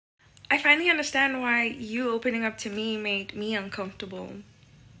I finally understand why you opening up to me made me uncomfortable.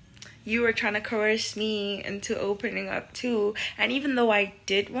 You were trying to coerce me into opening up too. And even though I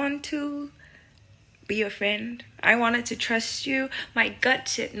did want to be your friend, I wanted to trust you, my gut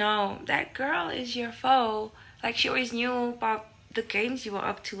said, no, that girl is your foe. Like, she always knew about the games you were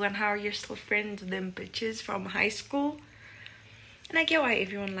up to and how you're still friends with them bitches from high school. And I get why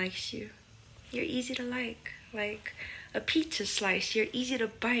everyone likes you. You're easy to like. Like a pizza slice, you're easy to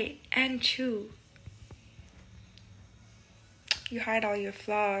bite and chew. You hide all your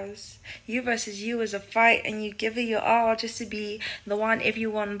flaws. You versus you is a fight, and you give it your all just to be the one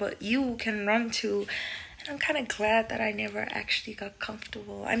everyone but you can run to. And I'm kind of glad that I never actually got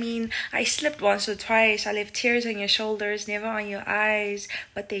comfortable. I mean, I slipped once or twice. I left tears on your shoulders, never on your eyes,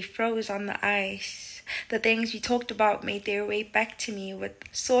 but they froze on the ice. The things we talked about made their way back to me with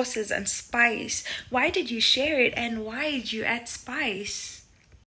sauces and spice. Why did you share it, and why did you add spice?